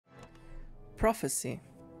prophecy.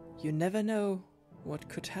 You never know what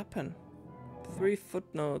could happen. 3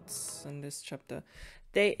 footnotes in this chapter.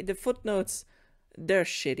 The footnotes, they're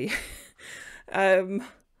shitty.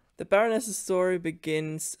 The Baroness's story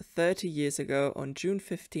begins 30 years ago on June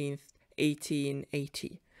 15th,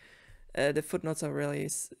 1880. The footnotes are really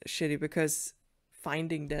shitty because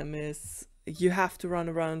finding them is... You have to run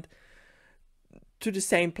around to the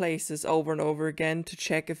same places over and over again to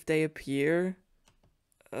check if they appear.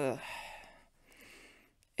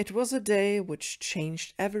 It was a day which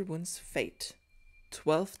changed everyone's fate.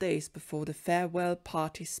 12 days before the farewell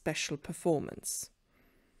party special performance.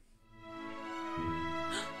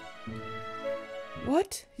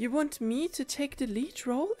 What? You want me to take the lead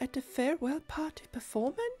role at the farewell party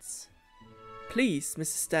performance? Please,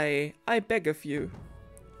 Mrs. Day, I beg of you.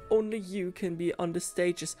 Only you can be on the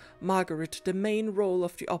stage as Margaret, the main role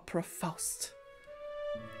of the opera Faust.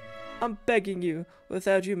 I'm begging you,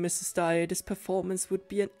 without you, Mrs. Dyer, this performance would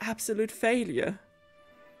be an absolute failure.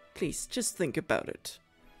 Please, just think about it.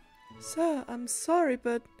 Sir, I'm sorry,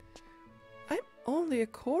 but I'm only a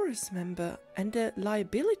chorus member and a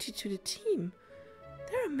liability to the team.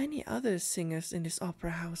 There are many other singers in this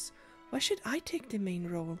opera house. Why should I take the main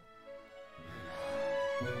role?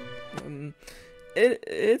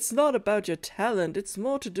 It's not about your talent, it's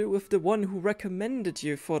more to do with the one who recommended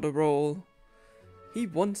you for the role. He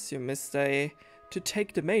wants you, Miss Day, to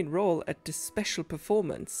take the main role at this special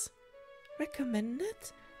performance. Recommended?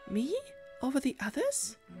 Me? Over the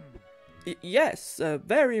others? Yes, a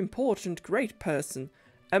very important, great person.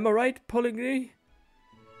 Am I right, Poligny?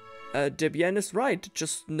 Debian is right.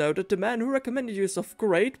 Just know that the man who recommended you is of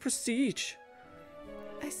great prestige.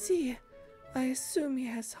 I see. I assume he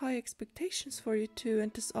has high expectations for you two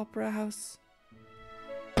and this opera house.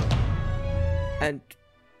 And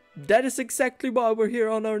that is exactly why we're here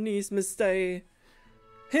on our knees, Miss Day.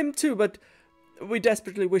 Him too, but we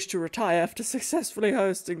desperately wish to retire after successfully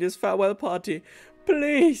hosting this farewell party.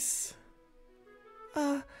 Please!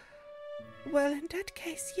 Well, in that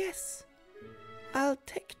case, yes. I'll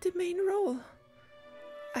take the main role.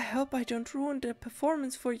 I hope I don't ruin the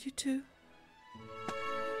performance for you two.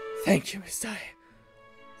 Thank you, Miss Dye.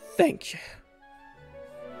 Thank you.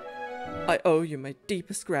 I owe you my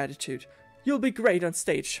deepest gratitude. You'll be great on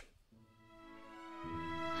stage.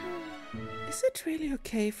 Is it really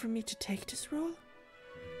okay for me to take this role?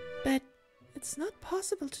 But it's not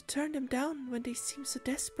possible to turn them down when they seem so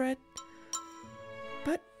desperate.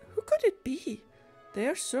 But who could it be? They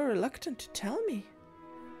are so reluctant to tell me.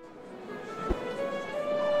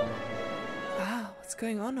 Wow, what's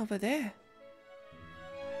going on over there?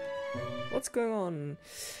 What's going on?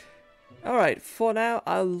 Alright, for now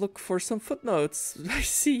I'll look for some footnotes. I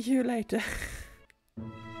see you later.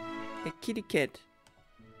 A kitty cat.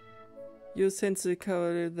 Use sensory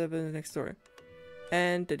cover the next story.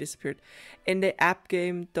 And they disappeared. In the app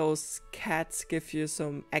game, those cats give you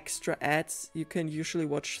some extra ads. You can usually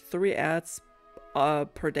watch 3 ads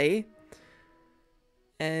per day.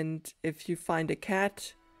 And if you find a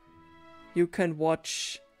cat, you can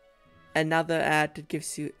watch another ad that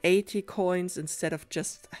gives you 80 coins instead of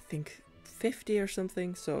just, I think, 50 or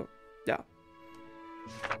something. So, yeah.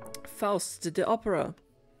 Faust, the opera.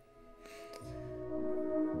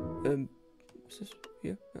 Is this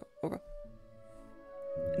here? Yeah, okay.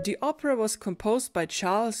 The opera was composed by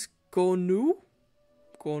Charles Gounod,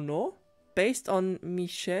 based on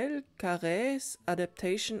Michel Carré's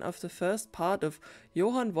adaptation of the first part of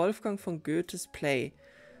Johann Wolfgang von Goethe's play.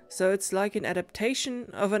 So it's like an adaptation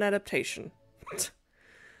of an adaptation.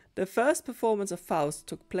 The first performance of Faust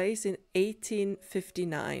took place in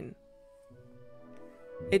 1859.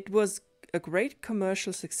 It was a great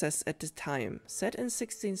commercial success at the time. Set in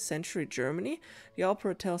 16th century Germany, the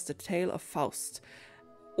opera tells the tale of Faust,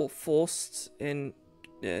 or Faust in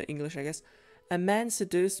English, I guess, a man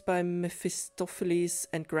seduced by Mephistopheles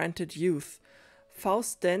and granted youth.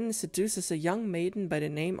 Faust then seduces a young maiden by the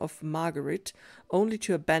name of Margaret, only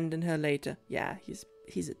to abandon her later. Yeah,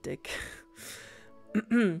 he's a dick.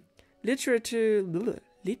 Literature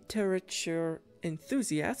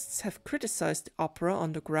enthusiasts have criticized the opera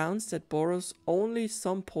on the grounds that borrows only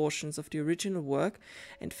some portions of the original work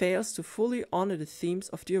and fails to fully honor the themes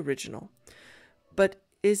of the original. But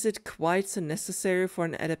is it quite so necessary for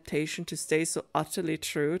an adaptation to stay so utterly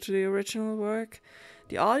true to the original work?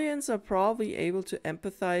 The audience are probably able to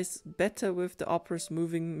empathize better with the opera's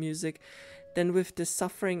moving music than with the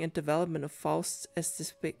suffering and development of Faust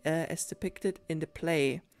as depicted in the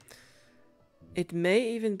play. It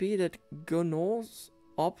may even be that Gounod's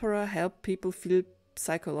opera helped people feel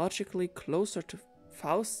psychologically closer to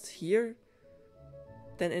Faust here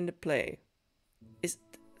than in the play.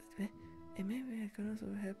 And maybe I can also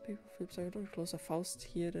help people flip so closer Faust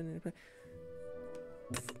here than in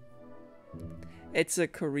It's a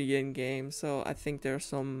Korean game, so I think there are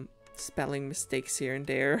some spelling mistakes here and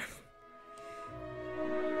there.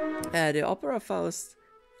 The Opera Faust,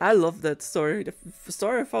 I love that story. The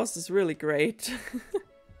story of Faust is really great.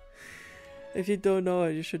 If you don't know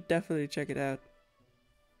it, you should definitely check it out.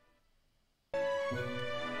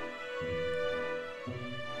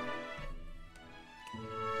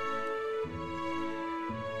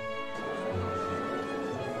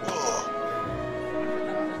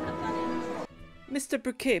 Mr.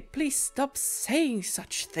 Buquet, please stop saying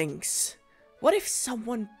such things. What if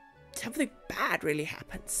something bad really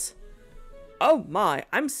happens? Oh my,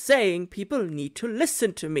 I'm saying people need to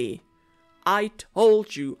listen to me. I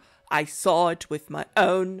told you, I saw it with my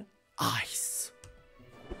own eyes.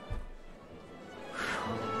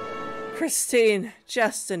 Christine,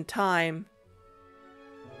 just in time.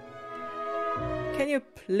 Can you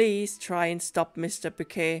please try and stop Mr.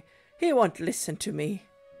 Buquet? He won't listen to me.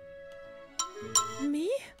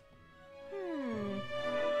 Me?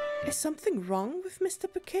 Is something wrong with Mr.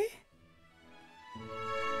 Buquet?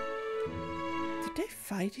 Did they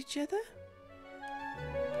fight each other?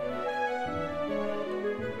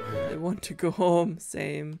 They want to go home,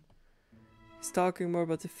 same. He's talking more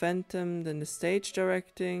about the Phantom than the stage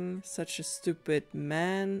directing. Such a stupid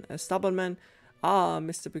man, a stubborn man. Ah,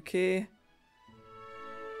 Mr. Buquet.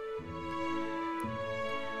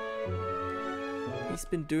 He's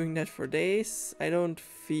been doing that for days. I don't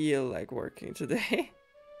feel like working today.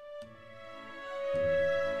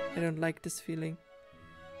 I don't like this feeling.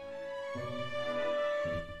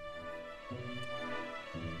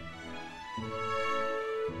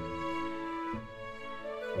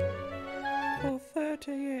 For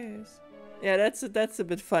 30 years. Yeah, that's a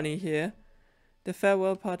bit funny here. The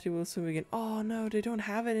farewell party will soon begin. Oh no, they don't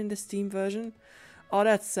have it in the Steam version. Oh,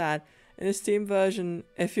 that's sad. In the Steam version,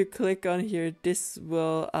 if you click on here, this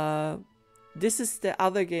will this is the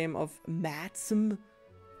other game of MazM,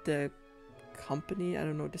 the company, I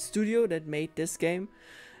don't know, the studio that made this game.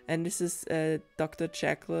 And this is Dr.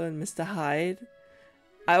 Jekyll and Mr. Hyde.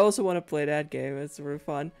 I also want to play that game, it's really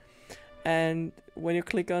fun. And when you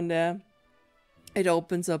click on there, it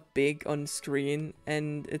opens up big on screen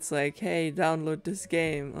and it's like, hey, download this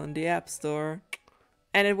game on the App Store.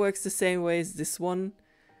 And it works the same way as this one.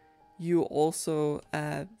 You also,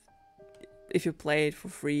 if you play it for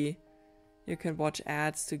free, you can watch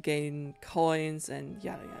ads to gain coins and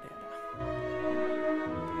yada yada yada.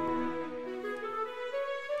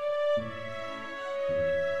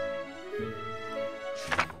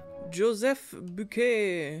 Joseph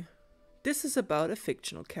Buquet. This is about a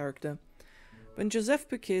fictional character. When Joseph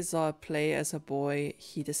Buquet saw a play as a boy,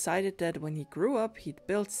 he decided that when he grew up, he'd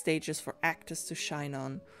build stages for actors to shine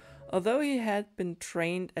on. Although he had been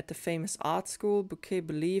trained at the famous art school, Buquet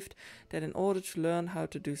believed that in order to learn how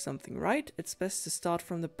to do something right, it's best to start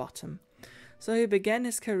from the bottom. So he began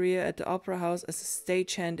his career at the Opera House as a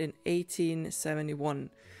stagehand in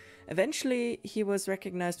 1871. Eventually, he was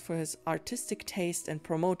recognized for his artistic taste and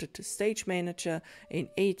promoted to stage manager in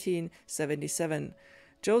 1877.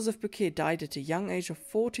 Joseph Buquet died at the young age of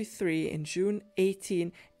 43 in June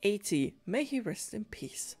 1880. May he rest in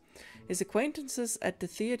peace. His acquaintances at the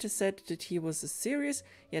theater said that he was a serious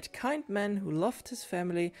yet kind man who loved his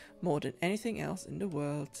family more than anything else in the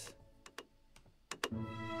world.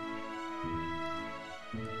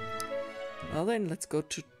 Well then, let's go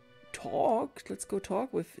talk. Let's go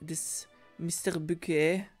talk with this Mr.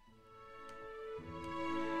 Buquet.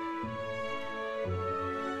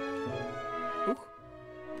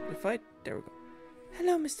 The fight? There we go.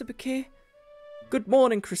 Hello, Mr. Buquet. Good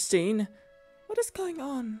morning, Christine. What is going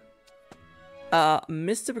on?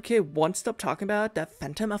 Mr. Buquet won't stop talking about the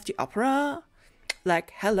Phantom of the Opera?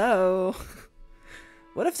 Like, hello.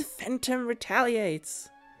 What if the Phantom retaliates?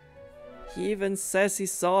 He even says he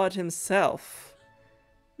saw it himself.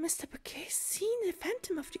 Mr. Buquet's seen the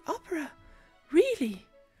Phantom of the Opera? Really?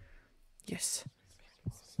 Yes.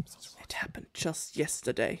 It happened just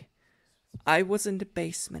yesterday. I was in the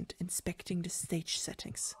basement inspecting the stage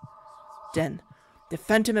settings. Then, the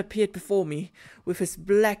Phantom appeared before me, with his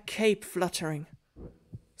black cape fluttering.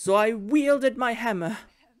 So I wielded my hammer.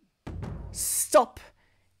 Stop!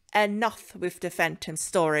 Enough with the Phantom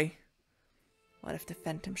story. What if the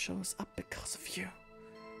Phantom shows up because of you?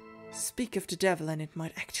 Speak of the devil and it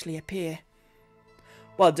might actually appear.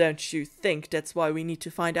 Well, don't you think that's why we need to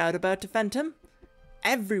find out about the Phantom?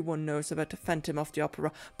 Everyone knows about the Phantom of the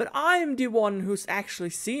Opera, but I'm the one who's actually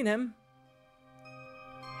seen him.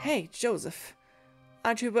 Hey, Joseph.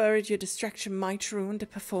 Aren't you worried your distraction might ruin the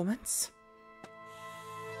performance?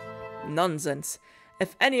 Nonsense.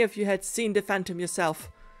 If any of you had seen the Phantom yourself,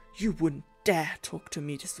 you wouldn't dare talk to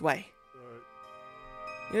me this way.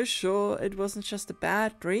 You're sure it wasn't just a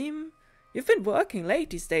bad dream? You've been working late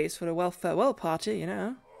these days for the farewell party, you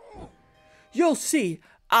know. You'll see.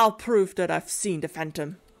 I'll prove that I've seen the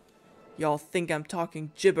Phantom. Y'all think I'm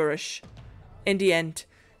talking gibberish. In the end,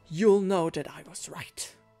 you'll know that I was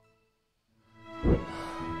right.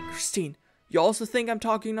 Christine, you also think I'm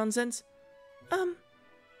talking nonsense?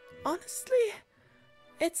 Honestly,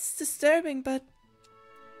 it's disturbing, but...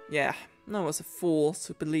 Yeah, I was a fool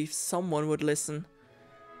to believe someone would listen.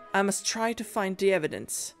 I must try to find the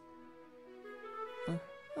evidence.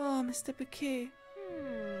 Oh, Mr. Buquet.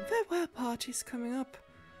 Farewell party's coming up.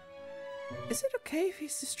 Is it okay if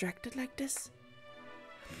he's distracted like this?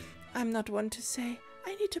 I'm not one to say.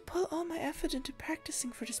 I need to pull all my effort into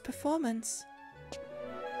practicing for this performance.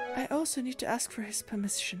 I also need to ask for his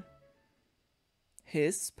permission.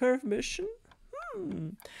 His permission?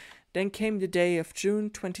 Then came the day of June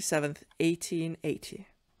 27th, 1880.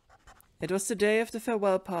 It was the day of the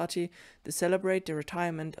farewell party to celebrate the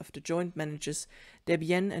retirement of the joint managers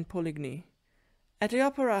Debienne and Poligny. At the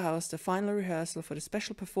Opera House, the final rehearsal for the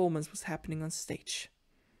special performance was happening on stage.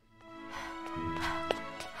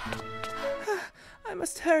 I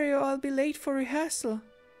must hurry or I'll be late for rehearsal.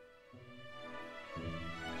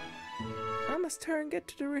 I must hurry and get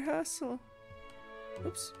to the rehearsal.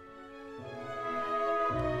 Oops.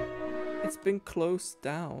 It's been closed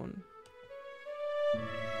down.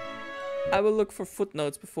 I will look for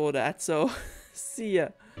footnotes before that, so see ya.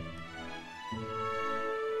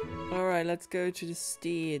 Alright, let's go to the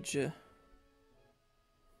stage.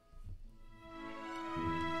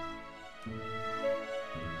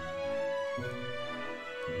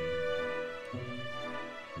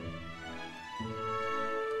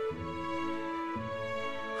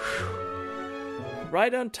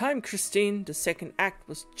 Right on time, Christine. The second act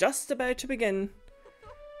was just about to begin.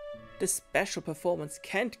 The special performance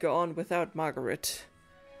can't go on without Margaret.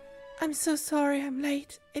 I'm so sorry I'm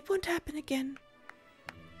late. It won't happen again.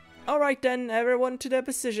 Alright then, everyone to their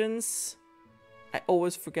positions. I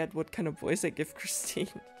always forget what kind of voice I give Christine.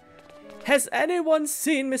 Has anyone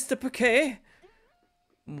seen Mr. Buquet?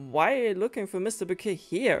 Why are you looking for Mr. Buquet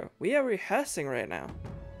here? We are rehearsing right now.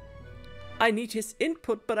 I need his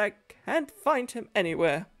input, but I can't find him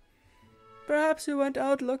anywhere. Perhaps he went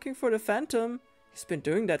out looking for the Phantom. He's been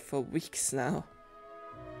doing that for weeks now.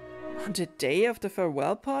 On the day of the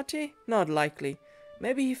farewell party? Not likely.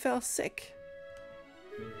 Maybe he fell sick.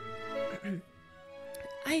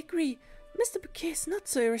 I agree. Mr. Buquet is not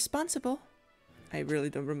so irresponsible. I really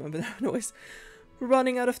don't remember that noise. We're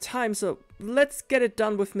running out of time, so let's get it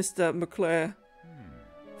done with Mr. McClure.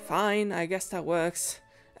 Fine, I guess that works.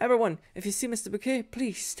 Everyone, if you see Mr. Buquet,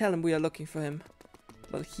 please tell him we are looking for him.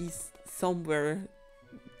 Well, he's somewhere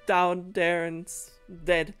down there and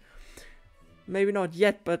dead. Maybe not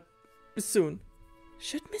yet, but soon.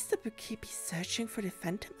 Should Mr. Buquet be searching for the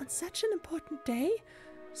Phantom on such an important day?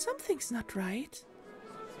 Something's not right.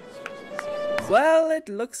 Well, it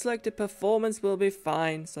looks like the performance will be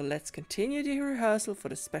fine, so let's continue the rehearsal for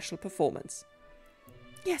the special performance.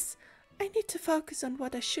 Yes, I need to focus on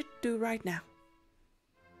what I should do right now.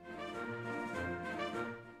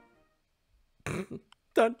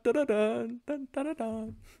 Dun, dun, dun, dun, dun, dun,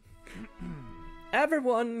 dun.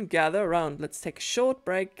 Everyone gather around. Let's take a short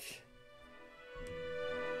break.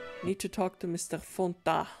 Need to talk to Mr.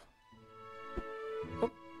 Fonta.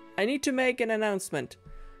 Oh, I need to make an announcement.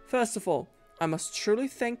 First of all, I must truly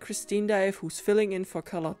thank Christine Dave, who's filling in for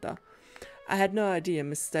Carlotta. I had no idea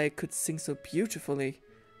Miss Dave could sing so beautifully.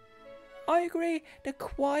 I agree. The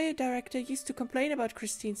choir director used to complain about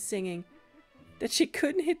Christine's singing. That she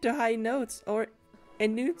couldn't hit the high notes or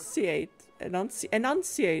enunciate,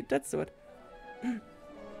 that's what.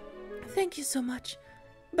 Thank you so much,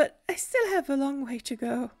 but I still have a long way to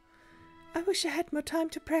go. I wish I had more time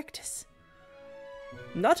to practice.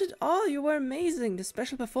 Not at all, you were amazing. The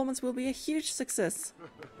special performance will be a huge success.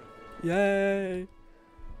 Yay!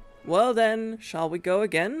 Well then, shall we go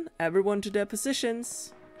again? Everyone to their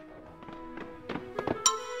positions.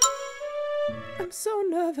 I'm so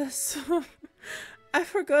nervous. I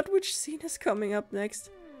forgot which scene is coming up next.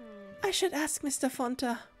 I should ask Mr.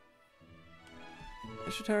 Fonta. I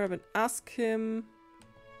should hurry up and ask him.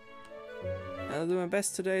 I'll do my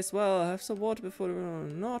best today as well. I'll have some water before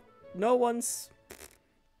no one's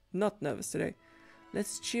not nervous today.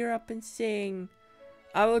 Let's cheer up and sing.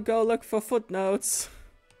 I will go look for footnotes.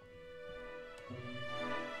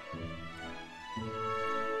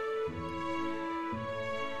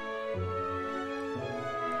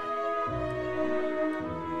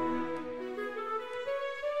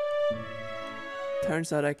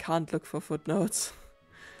 Turns out I can't look for footnotes.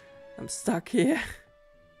 I'm stuck here.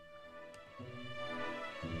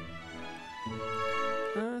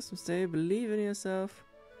 Some stay, believe in yourself.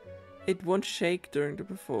 It won't shake during the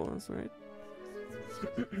performance, right?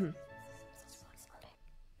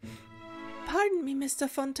 Pardon me, Mr.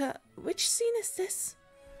 Fonta. Which scene is this?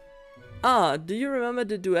 Ah, do you remember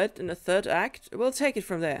the duet in the third act? We'll take it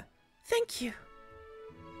from there. Thank you.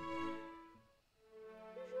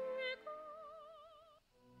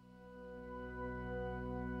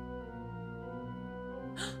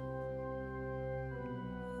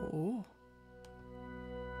 Oh.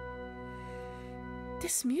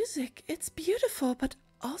 This music, it's beautiful, but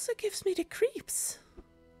also gives me the creeps.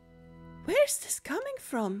 Where's this coming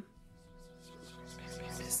from?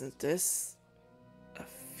 Isn't this a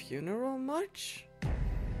funeral march?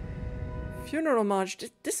 Funeral march?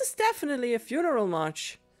 This is definitely a funeral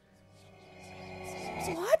march.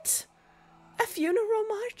 What? A funeral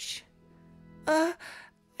march?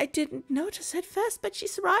 I didn't notice at first, but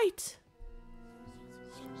she's right.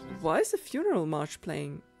 Why is a funeral march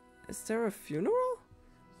playing? Is there a funeral?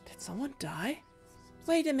 Did someone die?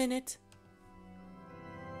 Wait a minute.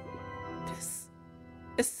 This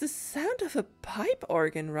is the sound of a pipe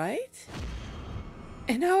organ, right?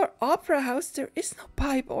 In our opera house there is no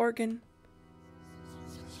pipe organ.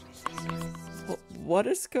 What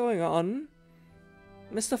is going on?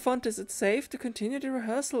 Mr. Font, is it safe to continue the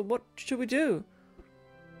rehearsal? What should we do?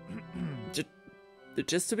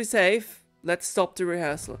 Just to be safe, let's stop the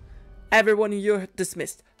rehearsal. Everyone, you're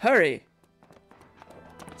dismissed. Hurry!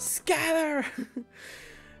 Scatter!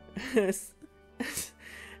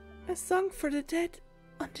 A song for the dead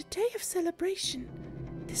on the day of celebration.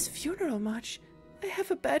 This funeral march. I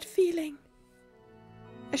have a bad feeling.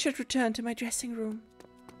 I should return to my dressing room.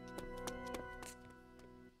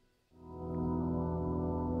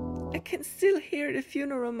 I can still hear the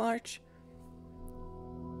funeral march.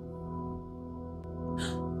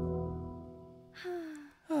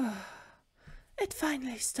 It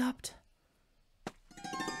finally stopped.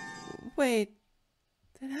 Wait,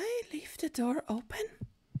 did I leave the door open?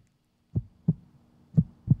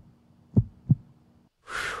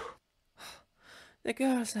 The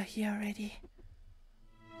girls are here already.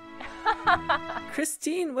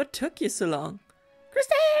 Christine, what took you so long?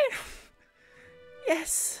 Christine!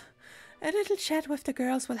 Yes, a little chat with the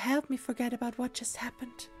girls will help me forget about what just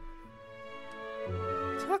happened.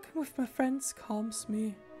 Talking with my friends calms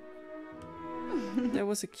me. There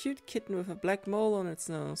was a cute kitten with a black mole on its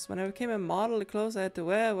nose. When I became a model, the clothes I had to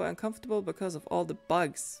wear were uncomfortable because of all the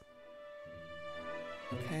bugs.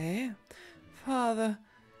 Okay. Father.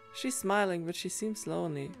 She's smiling, but she seems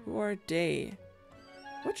lonely. Who are they?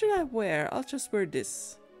 What should I wear? I'll just wear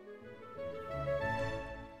this.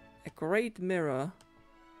 A great mirror.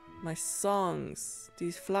 My songs.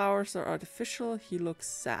 These flowers are artificial. He looks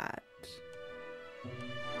sad.